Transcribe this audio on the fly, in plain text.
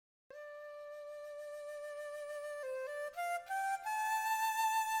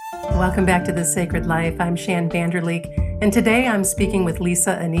Welcome back to The Sacred Life. I'm Shan Vanderleek, and today I'm speaking with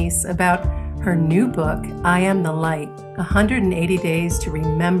Lisa Anise about her new book, I Am the Light, 180 Days to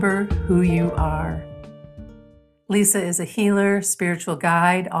Remember Who You Are. Lisa is a healer, spiritual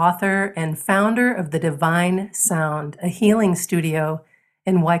guide, author, and founder of the Divine Sound, a healing studio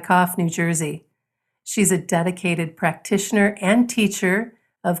in Wyckoff, New Jersey. She's a dedicated practitioner and teacher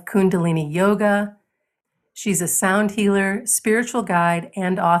of Kundalini Yoga. She's a sound healer, spiritual guide,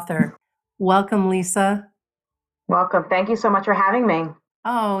 and author. Welcome, Lisa. Welcome. Thank you so much for having me.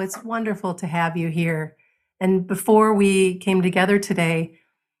 Oh, it's wonderful to have you here. And before we came together today,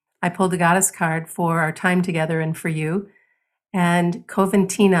 I pulled a goddess card for our time together and for you. And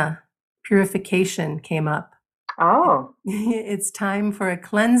Coventina, purification, came up. Oh, It's time for a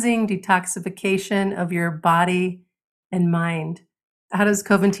cleansing detoxification of your body and mind. How does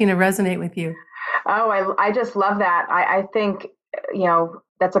Coventina resonate with you? I just love that. I think,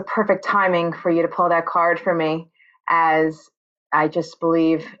 that's a perfect timing for you to pull that card for me, as I just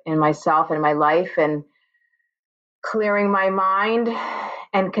believe in myself and my life and clearing my mind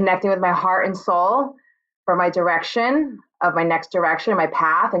and connecting with my heart and soul for my direction of my next direction, my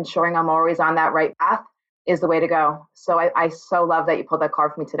path, ensuring I'm always on that right path is the way to go. So I so love that you pulled that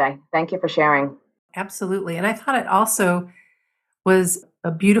card for me today. Thank you for sharing. Absolutely. And I thought it also was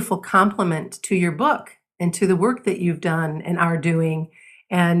a beautiful compliment to your book and to the work that you've done and are doing,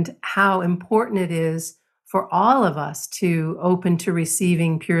 and how important it is for all of us to open to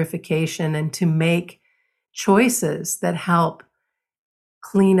receiving purification and to make choices that help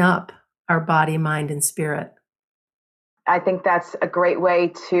clean up our body, mind, and spirit. I think that's a great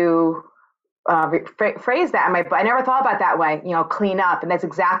way to phrase that. I never thought about it that way, clean up. And that's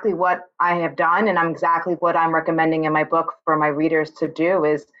exactly what I have done. And I'm exactly what I'm recommending in my book for my readers to do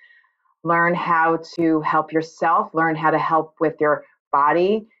is learn how to help yourself, learn how to help with your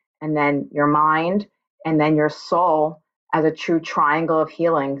body and then your mind and then your soul as a true triangle of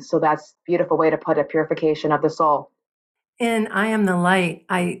healing. So that's a beautiful way to put it, purification of the soul. In I Am the Light,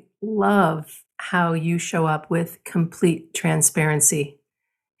 I love how you show up with complete transparency,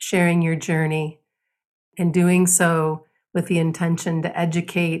 sharing your journey and doing so with the intention to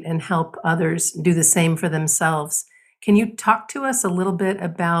educate and help others do the same for themselves. Can you talk to us a little bit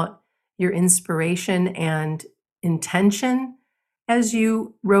about your inspiration and intention as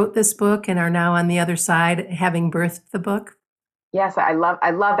you wrote this book and are now on the other side, having birthed the book? Yes, I love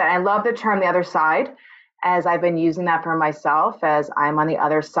that. I love the term the other side, as I've been using that for myself as I'm on the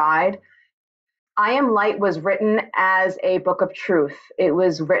other side. I Am Light was written as a book of truth. It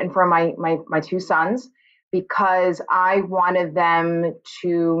was written for my two sons because I wanted them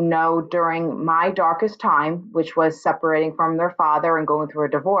to know during my darkest time, which was separating from their father and going through a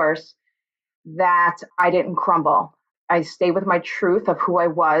divorce, that I didn't crumble. I stayed with my truth of who I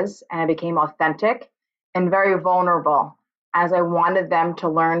was and I became authentic and very vulnerable, as I wanted them to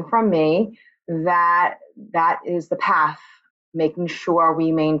learn from me that that is the path, making sure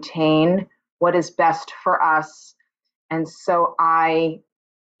we maintain what is best for us. And so I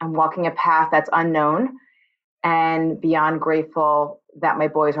am walking a path that's unknown and beyond grateful that my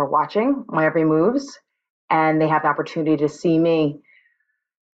boys are watching my every moves and they have the opportunity to see me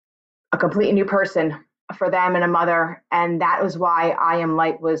a completely new person for them and a mother. And that was why I Am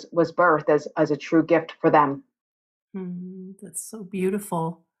Light was birthed as a true gift for them. That's so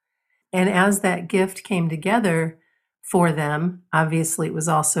beautiful. And as that gift came together for them, obviously it was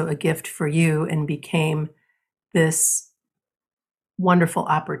also a gift for you and became this wonderful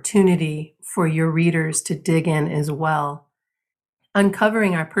opportunity for your readers to dig in as well.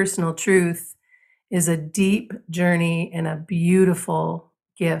 Uncovering our personal truth is a deep journey and a beautiful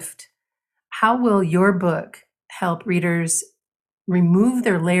gift. How will your book help readers remove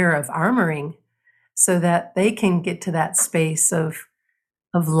their layer of armoring so that they can get to that space of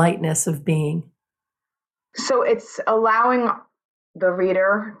lightness of being? So it's allowing the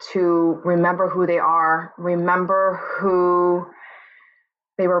reader to remember who they are, remember who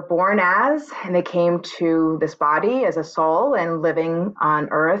they were born as, and they came to this body as a soul and living on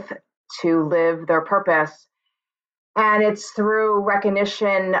earth to live their purpose. And it's through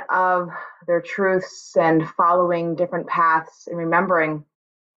recognition of their truths and following different paths and remembering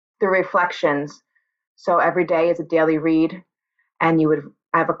the reflections. So every day is a daily read, and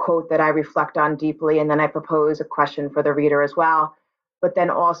I have a quote that I reflect on deeply, and then I propose a question for the reader as well. But then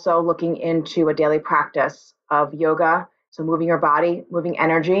also looking into a daily practice of yoga, so moving your body, moving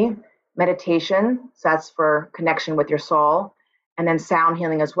energy, meditation, so that's for connection with your soul, and then sound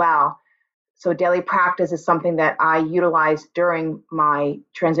healing as well. So daily practice is something that I utilized during my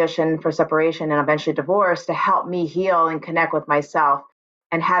transition for separation and eventually divorce to help me heal and connect with myself.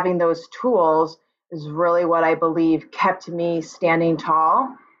 And having those tools is really what I believe kept me standing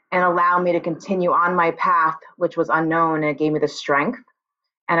tall and allowed me to continue on my path, which was unknown, and it gave me the strength.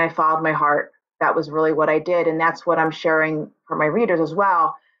 And I followed my heart. That was really what I did. And that's what I'm sharing for my readers as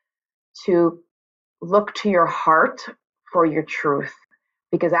well, to look to your heart for your truth,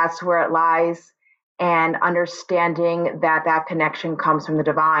 because that's where it lies. And understanding that that connection comes from the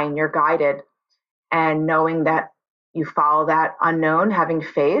divine, you're guided, and knowing that you follow that unknown, having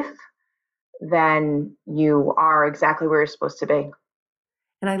faith, then you are exactly where you're supposed to be.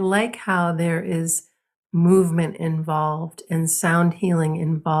 And I like how there is movement involved and sound healing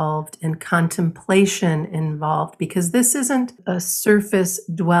involved and contemplation involved, because this isn't a surface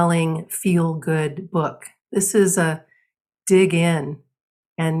dwelling feel good book. This is a dig in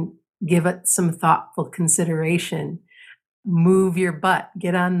and give it some thoughtful consideration. Move your butt,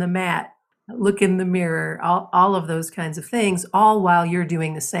 get on the mat, look in the mirror, all of those kinds of things, all while you're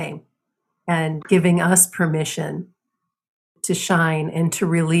doing the same and giving us permission to shine and to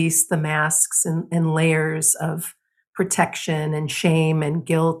release the masks and layers of protection and shame and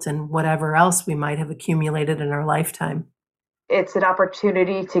guilt and whatever else we might have accumulated in our lifetime. It's an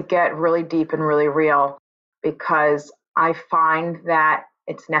opportunity to get really deep and really real, because I find that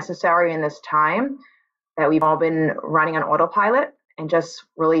it's necessary in this time that we've all been running on autopilot and just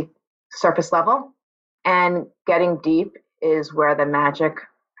really surface level. And getting deep is where the magic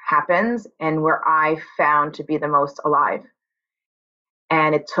happens and where I found to be the most alive.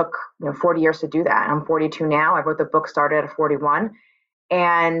 And it took 40 years to do that. I'm 42 now. I wrote the book, started at 41.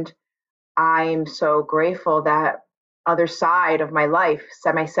 And I'm so grateful that other side of my life,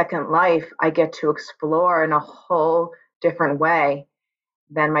 my second life, I get to explore in a whole different way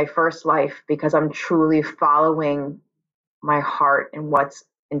than my first life, because I'm truly following my heart and what's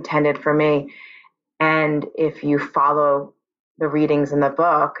intended for me. And if you follow the readings in the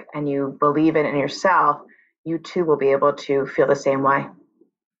book and you believe it in yourself, you too will be able to feel the same way.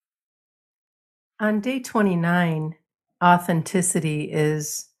 On day 29, authenticity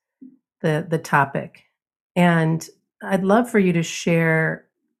is the topic. And I'd love for you to share,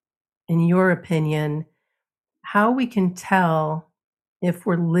 in your opinion, how we can tell if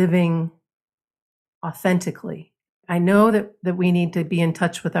we're living authentically. I know that we need to be in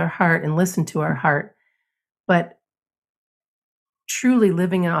touch with our heart and listen to our heart, but truly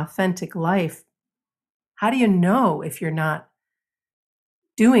living an authentic life, how do you know if you're not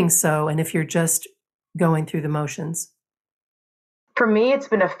doing so and if you're just going through the motions? For me, it's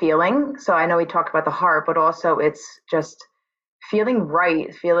been a feeling. So I know we talked about the heart, but also it's just feeling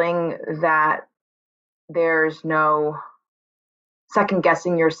right, feeling that there's no second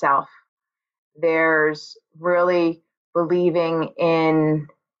guessing yourself. There's really believing in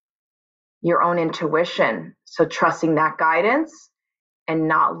your own intuition. So trusting that guidance and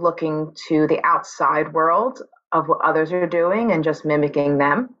not looking to the outside world of what others are doing and just mimicking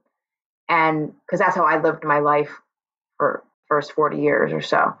them. And because that's how I lived my life for first 40 years or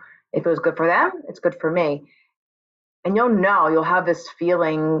so. If it was good for them, it's good for me. And you'll have this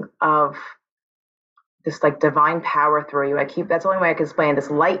feeling of this like divine power through you. That's the only way I can explain this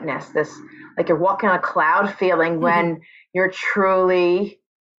lightness, this like you're walking on a cloud feeling when you're truly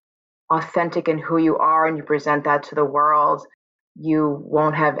authentic in who you are and you present that to the world. You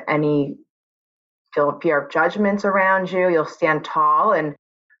won't have any fear of judgments around you. You'll stand tall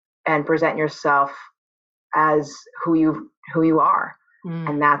and present yourself as who you are.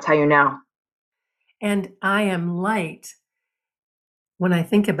 And that's how you know. And I am light. When I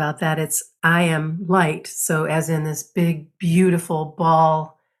think about that, it's I am light. So as in this big, beautiful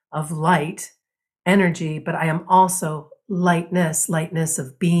ball of light energy, but I am also lightness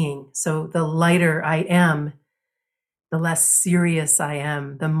of being. So the lighter I am, the less serious I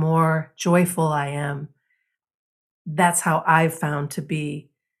am, the more joyful I am. That's how I've found to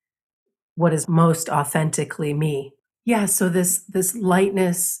be what is most authentically me. Yeah, so this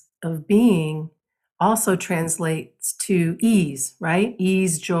lightness of being also translates to ease, right?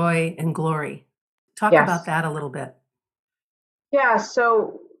 Ease, joy, and glory. Talk Yes. about that a little bit. Yeah,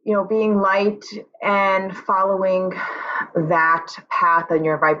 so being light and following that path on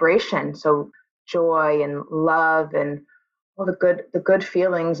your vibration. So joy and love and all the good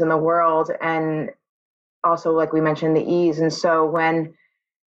feelings in the world, and also like we mentioned, the ease. And so when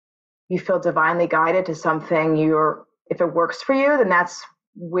you feel divinely guided to something, if it works for you, then that's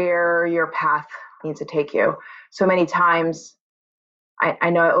where your path needs to take you. So many times I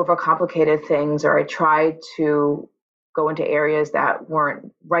know I overcomplicated things, or I tried to go into areas that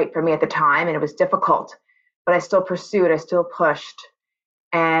weren't right for me at the time, and it was difficult, but I still pursued, I still pushed.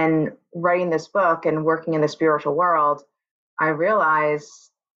 And writing this book and working in the spiritual world, I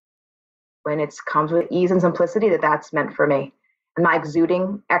realize when it comes with ease and simplicity that that's meant for me. I'm not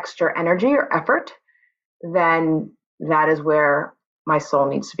exuding extra energy or effort, then that is where my soul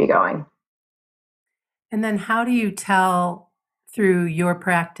needs to be going. And then how do you tell through your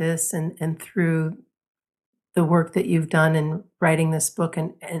practice and through the work that you've done in writing this book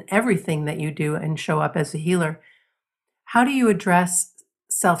and everything that you do and show up as a healer, how do you address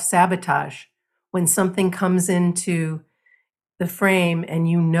self-sabotage when something comes into the frame and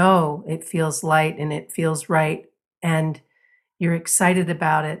you know it feels light and it feels right and you're excited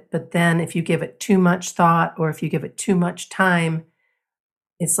about it, but then if you give it too much thought or if you give it too much time,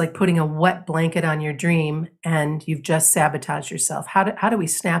 it's like putting a wet blanket on your dream and you've just sabotaged yourself. How do we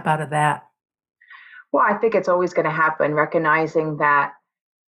snap out of that? Well, I think it's always going to happen, recognizing that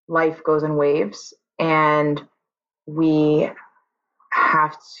life goes in waves and we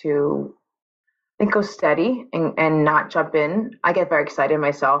have to think go steady and not jump in. I get very excited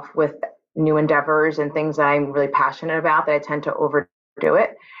myself with new endeavors and things that I'm really passionate about that I tend to overdo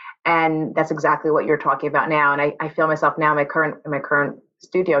it. And that's exactly what you're talking about now. And I feel myself now in my current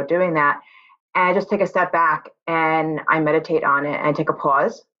studio doing that. And I just take a step back and I meditate on it and I take a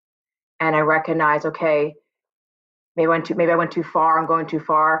pause and I recognize, okay, maybe I went too far. I'm going too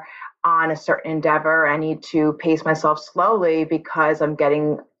far on a certain endeavor. I need to pace myself slowly because I'm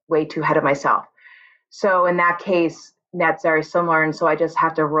getting way too ahead of myself. So in that case, that's very similar. And so I just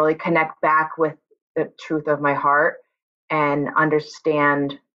have to really connect back with the truth of my heart and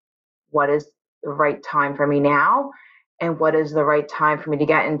understand what is the right time for me now and what is the right time for me to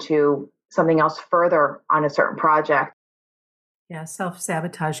get into something else further on a certain project. Yeah,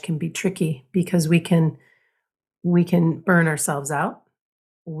 self-sabotage can be tricky because we can burn ourselves out.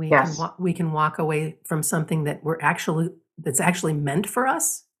 Yes. We can walk away from something that's actually meant for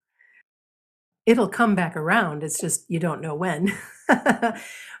us. It'll come back around, it's just you don't know when.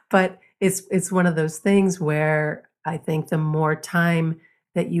 But it's one of those things where I think the more time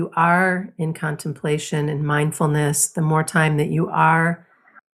that you are in contemplation and mindfulness, the more time that you are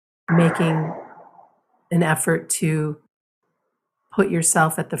making an effort to put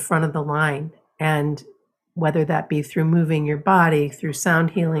yourself at the front of the line, and whether that be through moving your body, through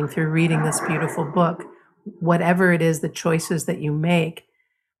sound healing, through reading this beautiful book, whatever it is, the choices that you make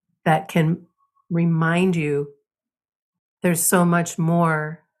that can remind you there's so much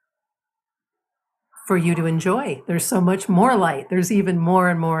more for you to enjoy. There's so much more light. There's even more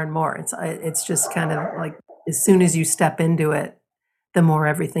and more and more. It's just kind of like as soon as you step into it, the more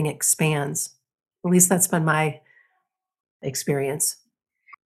everything expands. At least that's been my experience.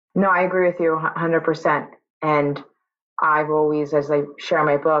 No, I agree with you 100%. And I've always, as I share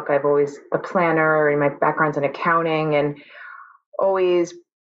my book, I've always a planner and my background's in accounting and always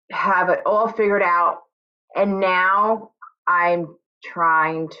have it all figured out. And now I'm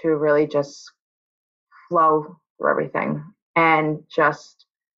trying to really just flow through everything and just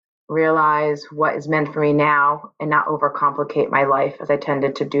realize what is meant for me now and not overcomplicate my life as I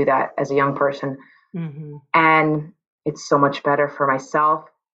tended to do that as a young person. Mhm. And it's so much better for myself,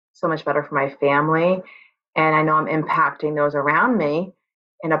 so much better for my family. And I know I'm impacting those around me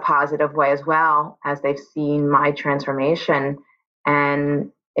in a positive way as well as they've seen my transformation.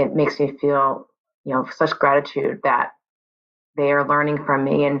 And it makes me feel, such gratitude that they are learning from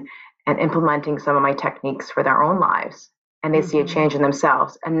me and implementing some of my techniques for their own lives. And they see a Mhm. change in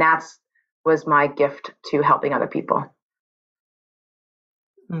themselves. And that's was my gift to helping other people.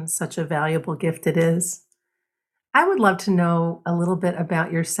 Such a valuable gift it is. I would love to know a little bit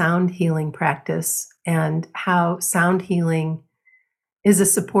about your sound healing practice and how sound healing is a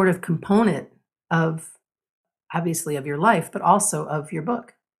supportive component of obviously of your life, but also of your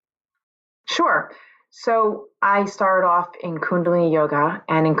book. Sure. So I started off in Kundalini Yoga,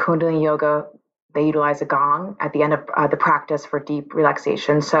 and in Kundalini Yoga, they utilize a gong at the end of the practice for deep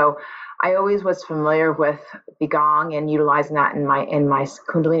relaxation. So I always was familiar with the gong and utilizing that in my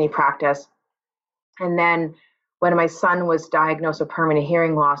Kundalini practice. And then when my son was diagnosed with permanent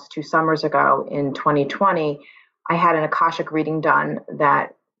hearing loss 2 summers ago in 2020, I had an Akashic reading done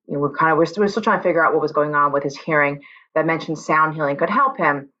that we're still trying to figure out what was going on with his hearing that mentioned sound healing could help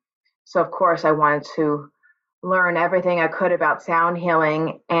him. So, of course, I wanted to learn everything I could about sound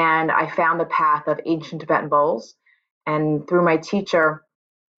healing. And I found the path of ancient Tibetan bowls. And through my teacher,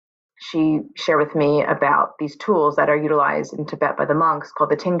 she shared with me about these tools that are utilized in Tibet by the monks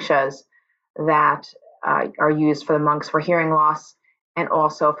called the tingshas that are used for the monks for hearing loss and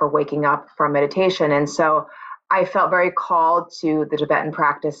also for waking up from meditation. And so I felt very called to the Tibetan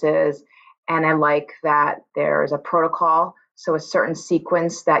practices. And I like that there's a protocol. So a certain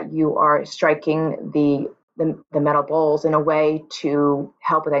sequence that you are striking the the metal bowls in a way to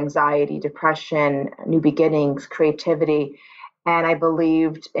help with anxiety, depression, new beginnings, creativity. And I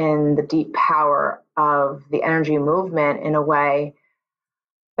believed in the deep power of the energy movement in a way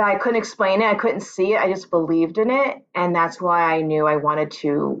that I couldn't explain it. I couldn't see it. I just believed in it. And that's why I knew I wanted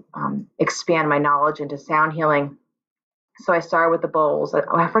to expand my knowledge into sound healing. So I started with the bowls.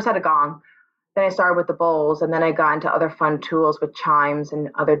 I first had a gong, then I started with the bowls, and then I got into other fun tools with chimes and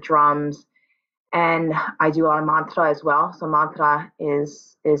other drums. And I do a lot of mantra as well. So mantra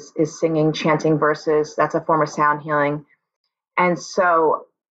is singing, chanting verses. That's a form of sound healing. And so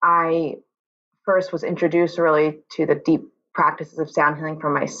I first was introduced really to the deep practices of sound healing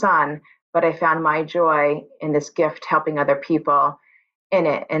from my son, but I found my joy in this gift helping other people in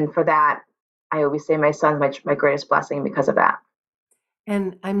it. And for that, I always say my son's my greatest blessing because of that.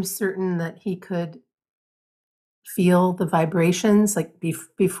 And I'm certain that he could feel the vibrations like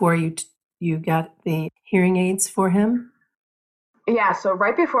before you got the hearing aids for him. Yeah, so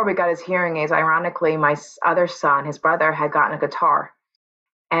right before we got his hearing aids, ironically, my other son, his brother, had gotten a guitar.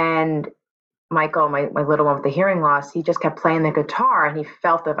 And Michael, my little one with the hearing loss, he just kept playing the guitar and he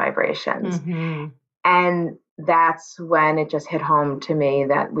felt the vibrations. Mm-hmm. And that's when it just hit home to me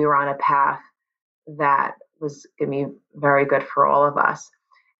that we were on a path that was going to be very good for all of us.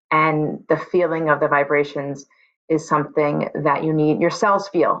 And the feeling of the vibrations is something that you need, your cells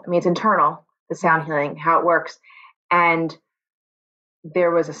feel. I mean, it's internal, the sound healing, how it works. And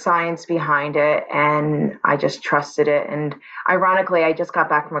there was a science behind it, and I just trusted it. And ironically, I just got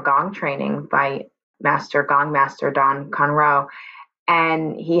back from a gong training by Gong Master Don Conroe,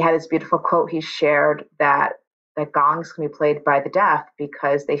 and he had this beautiful quote he shared that gongs can be played by the deaf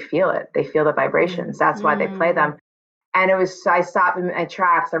because they feel it. They feel the vibrations. That's why they play them. And I stopped in my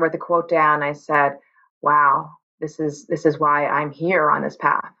tracks. I wrote the quote down. I said, "Wow, this is why I'm here on this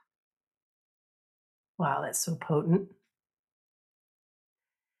path." Wow, that's so potent.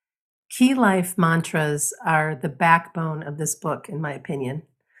 Key life mantras are the backbone of this book, in my opinion.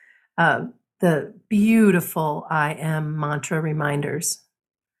 The beautiful I am mantra reminders.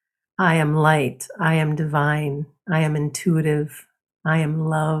 I am light. I am divine. I am intuitive. I am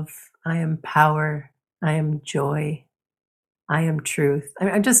love. I am power. I am joy. I am truth.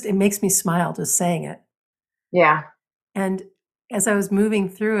 It makes me smile just saying it. Yeah. And as I was moving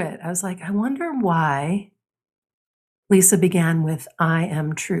through it, I was like, I wonder why Lisa began with I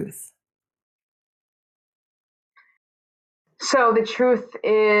am truth. So the truth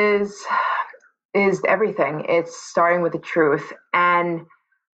is everything. It's starting with the truth, and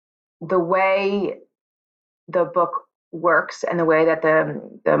the way the book works and the way that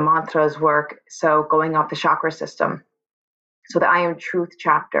the mantras work. So going off the chakra system. So the I am truth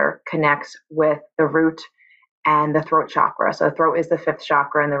chapter connects with the root and the throat chakra. So the throat is the fifth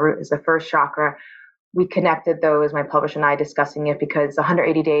chakra and the root is the first chakra. We connected those, my publisher and I, discussing it because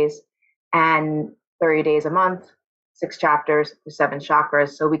 180 days and 30 days a month, 6 chapters, 7 chakras.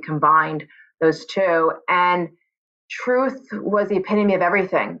 So we combined those two, and truth was the epitome of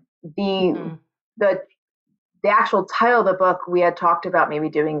everything. The the actual title of the book, we had talked about maybe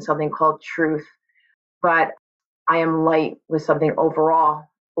doing something called Truth, but I am light was something overall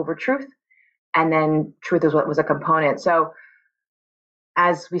over truth, and then truth is what was a component. So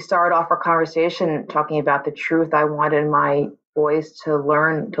as we started off our conversation talking about the truth, I wanted my boys to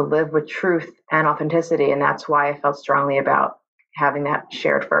learn to live with truth and authenticity, and that's why I felt strongly about having that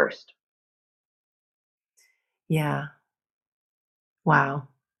shared first. Yeah. Wow.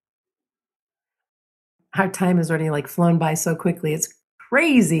 Our time has already like flown by so quickly. It's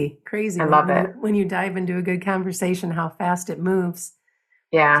crazy, crazy I love it. when you dive into a good conversation, how fast it moves.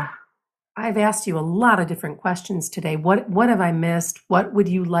 Yeah. I've asked you a lot of different questions today. What have I missed? What would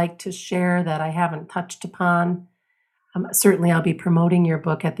you like to share that I haven't touched upon? Certainly, I'll be promoting your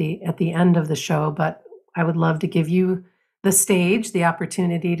book at the end of the show, but I would love to give you the stage, the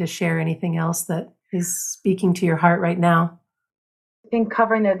opportunity to share anything else that is speaking to your heart right now. I think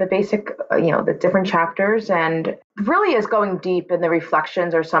covering the basic, the different chapters, and really is going deep in the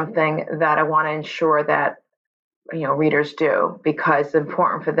reflections or something that I want to ensure that readers do, because it's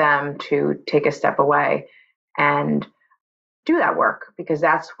important for them to take a step away and do that work, because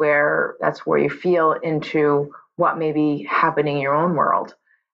that's where you feel into what may be happening in your own world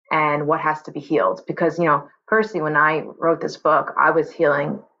and what has to be healed. Because personally, when I wrote this book, I was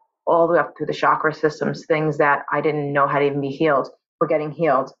healing all the way up through the chakra systems, things that I didn't know how to even be healed were getting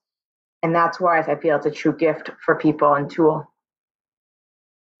healed. And that's why I feel it's a true gift for people and tool.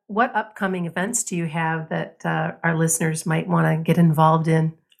 What upcoming events do you have that our listeners might want to get involved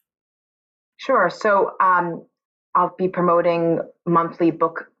in? Sure. So I'll be promoting monthly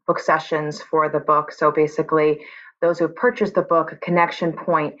book book sessions for the book. So basically, those who purchase the book, a connection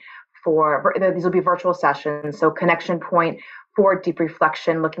point for these will be virtual sessions. So connection point for deep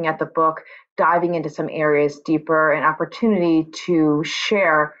reflection, looking at the book, diving into some areas deeper, an opportunity to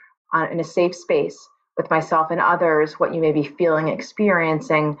share in a safe space with myself and others what you may be feeling,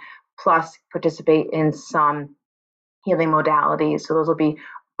 experiencing, plus participate in some healing modalities. So those will be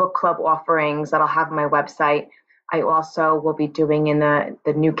book club offerings that I'll have on my website. I also will be doing in the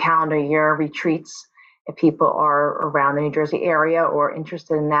new calendar year retreats if people are around the New Jersey area or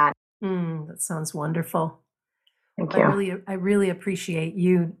interested in that. That sounds wonderful. Thank I you. really appreciate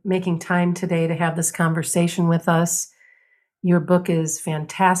you making time today to have this conversation with us. Your book is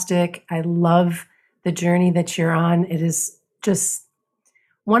fantastic. I love the journey that you're on. It is just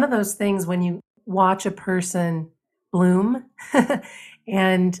one of those things when you watch a person bloom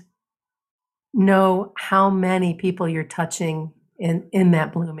and know how many people you're touching in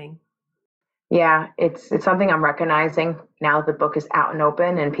that blooming. Yeah, it's something I'm recognizing now that the book is out and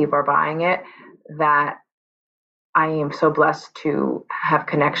open and people are buying it, that I am so blessed to have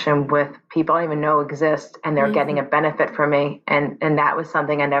connection with people I don't even know exist and they're getting a benefit from me. And that was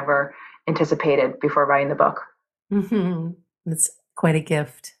something I never anticipated before writing the book. It's quite a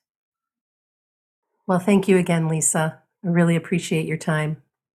gift. Well, thank you again, Lisa. I really appreciate your time.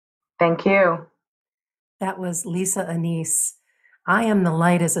 Thank you. That was Lisa Anise. I Am the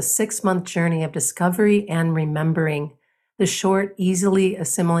Light is a 6-month journey of discovery and remembering. The short, easily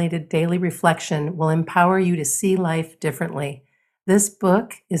assimilated daily reflection will empower you to see life differently. This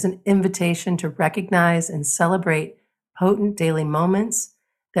book is an invitation to recognize and celebrate potent daily moments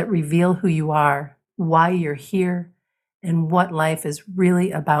that reveal who you are, why you're here, and what life is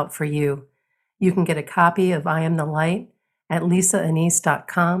really about for you. You can get a copy of I Am the Light at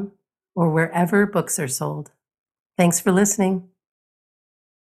lisaanise.com or wherever books are sold. Thanks for listening.